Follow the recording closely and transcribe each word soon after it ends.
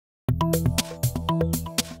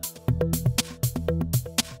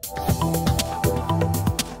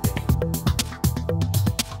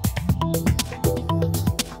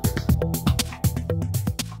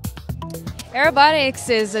Airobotics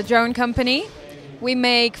is a drone company. We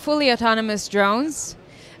make fully autonomous drones,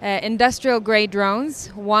 industrial-grade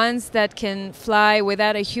drones, ones that can fly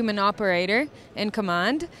without a human operator in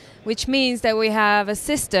command, which means that we have a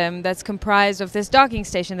system that's comprised of this docking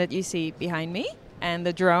station that you see behind me, and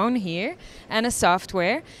the drone here, and a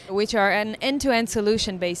software, which are an end-to-end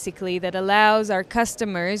solution basically that allows our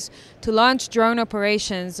customers to launch drone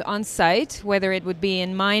operations on site, whether it would be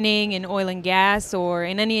in mining, in oil and gas, or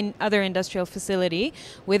in any other industrial facility,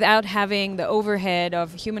 without having the overhead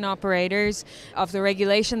of human operators, of the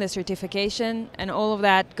regulation, the certification, and all of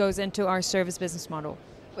that goes into our service business model.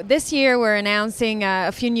 This year we're announcing a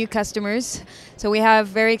few new customers. So we have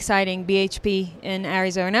very exciting BHP in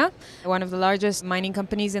Arizona, one of the largest mining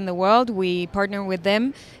companies in the world. We partner with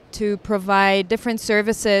them to provide different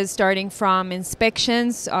services starting from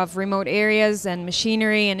inspections of remote areas and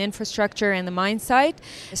machinery and infrastructure in the mine site,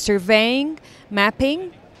 surveying,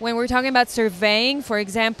 mapping. When we're talking about surveying, for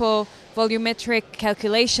example, volumetric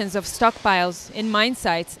calculations of stockpiles in mine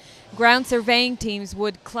sites, ground surveying teams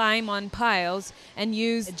would climb on piles and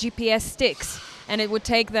use GPS sticks, and it would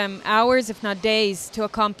take them hours, if not days, to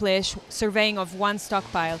accomplish surveying of one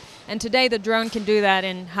stockpile. And today the drone can do that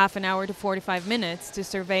in half an hour to 45 minutes to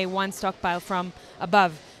survey one stockpile from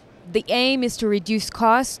above. The aim is to reduce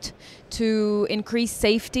cost, to increase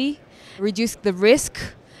safety, reduce the risk,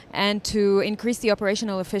 and to increase the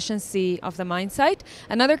operational efficiency of the mine site.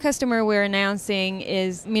 Another customer we're announcing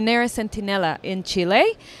is Minera Centinela in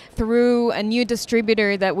Chile through a new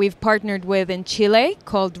distributor that we've partnered with in Chile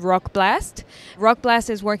called Rockblast. Rockblast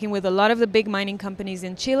is working with a lot of the big mining companies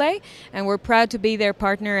in Chile, and we're proud to be their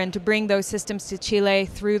partner and to bring those systems to Chile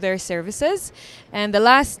through their services. And the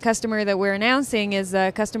last customer that we're announcing is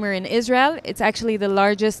a customer in Israel. It's actually the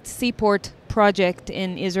largest seaport project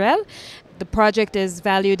in Israel. The project is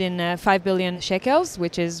valued in 5 billion shekels,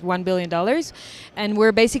 which is $1 billion. And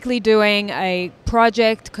we're basically doing a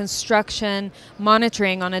project construction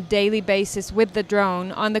monitoring on a daily basis with the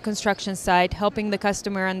drone on the construction site, helping the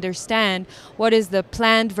customer understand what is the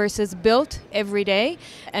planned versus built every day,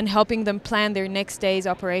 and helping them plan their next day's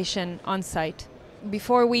operation on site.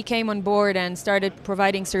 Before we came on board and started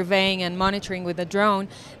providing surveying and monitoring with the drone,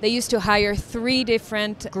 they used to hire 3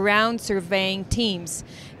 different ground surveying teams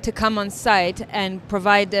to come on site and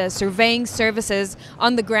provide surveying services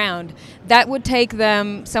on the ground. That would take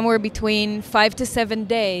them somewhere between 5 to 7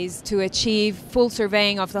 days to achieve full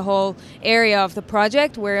surveying of the whole area of the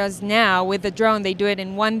project, whereas now with the drone they do it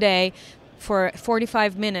in 1 day for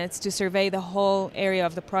 45 minutes to survey the whole area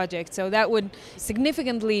of the project. So that would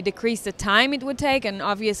significantly decrease the time it would take, and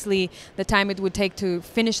obviously the time it would take to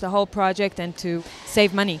finish the whole project and to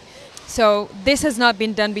save money. So this has not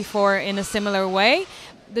been done before in a similar way.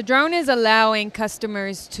 The drone is allowing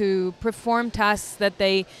customers to perform tasks that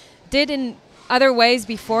they did in other ways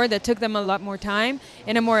before that took them a lot more time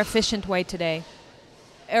in a more efficient way today.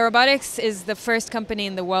 Airobotics is the first company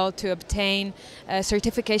in the world to obtain a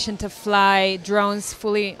certification to fly drones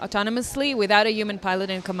fully autonomously without a human pilot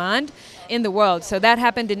in command in the world. So that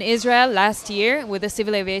happened in Israel last year with the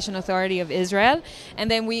Civil Aviation Authority of Israel. And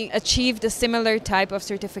then we achieved a similar type of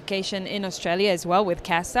certification in Australia as well with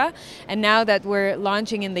CASA. And now that we're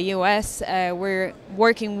launching in the US, we're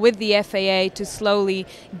working with the FAA to slowly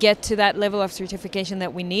get to that level of certification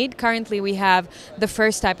that we need. Currently we have the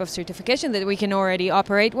first type of certification that we can already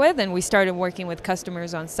operate with, and we started working with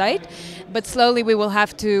customers on site, but slowly we will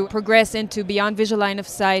have to progress into beyond visual line of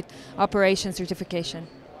sight operation certification.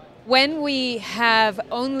 When we have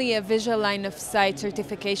only a visual line of sight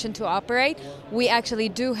certification to operate, we actually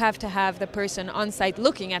do have to have the person on site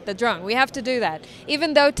looking at the drone. We have to do that,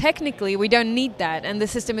 even though technically we don't need that and the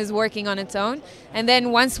system is working on its own. And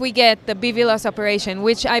then once we get the BVLOS operation,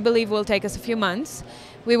 which I believe will take us a few months,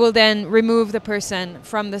 we will then remove the person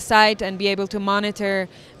from the site and be able to monitor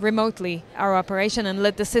remotely our operation and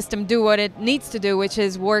let the system do what it needs to do, which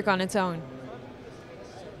is work on its own.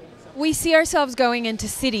 We see ourselves going into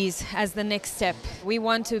cities as the next step. We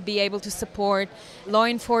want to be able to support law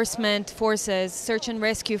enforcement forces, search and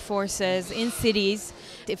rescue forces in cities.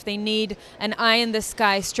 If they need an eye in the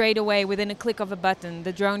sky straight away within a click of a button,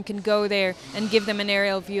 the drone can go there and give them an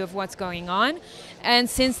aerial view of what's going on. And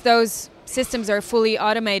since those systems are fully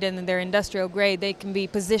automated and they're industrial grade, they can be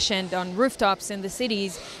positioned on rooftops in the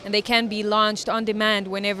cities, and they can be launched on demand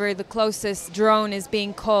whenever the closest drone is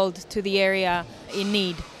being called to the area in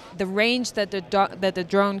need. The range that the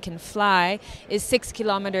drone can fly is 6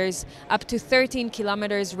 kilometers, up to 13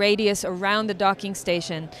 kilometers radius around the docking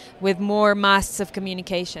station with more masts of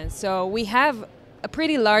communication. So we have a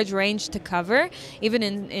pretty large range to cover, even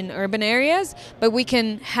in urban areas, but we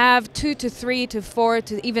can have 2 to 3 to 4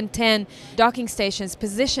 to even 10 docking stations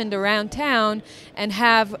positioned around town and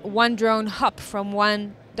have one drone hop from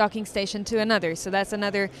one docking station to another. So that's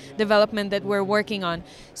another development that we're working on.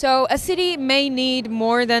 So a city may need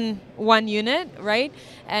more than one unit, right?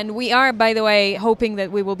 And we are, by the way, hoping that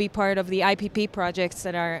we will be part of the IPP projects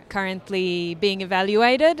that are currently being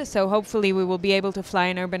evaluated. So hopefully we will be able to fly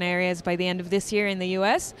in urban areas by the end of this year in the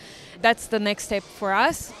US. That's the next step for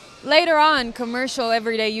us. Later on, commercial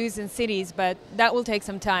everyday use in cities, but that will take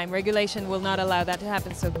some time. Regulation will not allow that to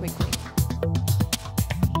happen so quickly.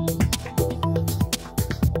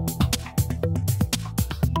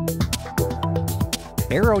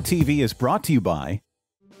 Aero-TV is brought to you by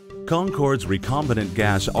Concorde's recombinant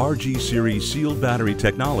gas RG series sealed battery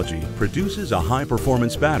technology produces a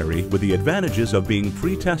high-performance battery with the advantages of being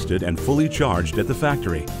pre-tested and fully charged at the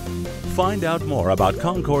factory. Find out more about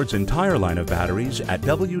Concorde's entire line of batteries at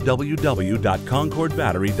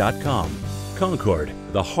www.concordebattery.com. Concorde,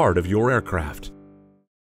 the heart of your aircraft.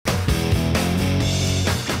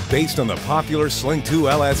 Based on the popular Sling 2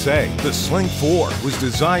 LSA, the Sling 4 was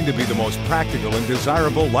designed to be the most practical and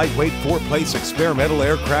desirable lightweight four-place experimental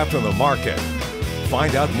aircraft on the market.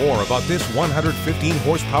 Find out more about this 115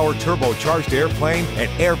 horsepower turbocharged airplane at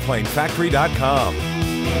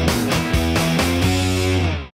airplanefactory.com.